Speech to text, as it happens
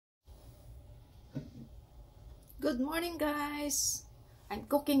Good morning, guys. I'm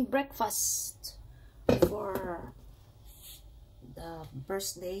cooking breakfast for the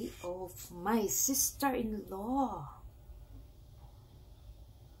birthday of my sister-in-law.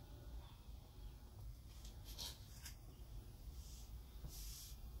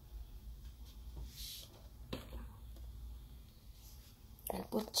 I'll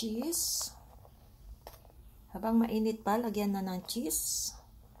put cheese. Habang mainit pa, lagyan na ng cheese.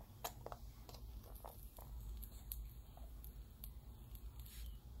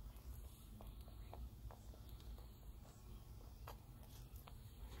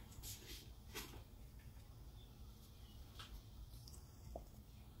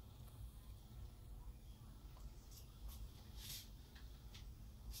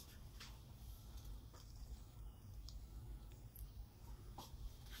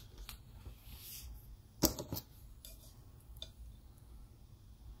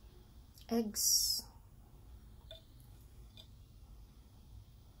 Eggs.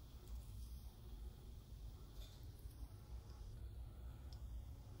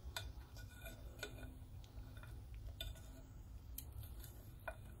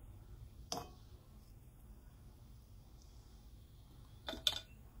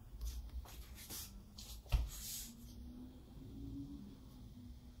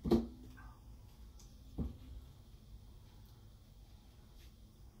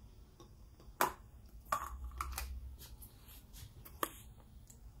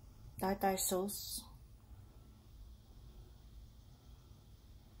 Tartar sauce.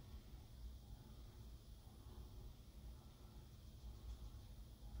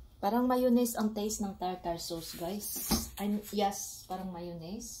 Parang mayonnaise ang taste ng tartar sauce, guys. Yes, parang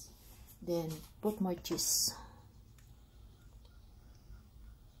mayonnaise. Then, put more cheese.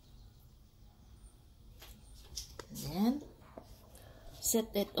 Then,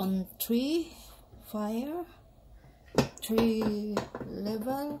 set it on 3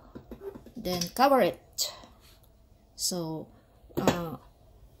 level. Then, cover it. So,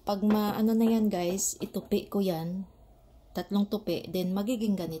 pag ano na yan, guys, itupi ko yan. 3 tupi. Then,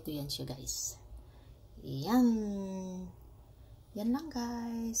 magiging ganito yan siya, guys. Yan. Yan lang,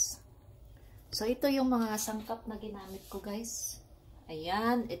 guys. So, ito yung mga sangkap na ginamit ko, guys.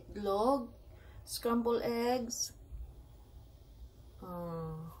 Ayan, itlog, scrambled eggs,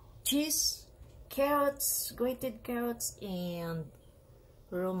 cheese, carrots, grated carrots, and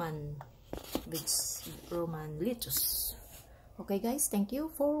Roman lettuce. Okay, guys, thank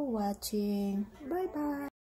you for watching. Bye bye.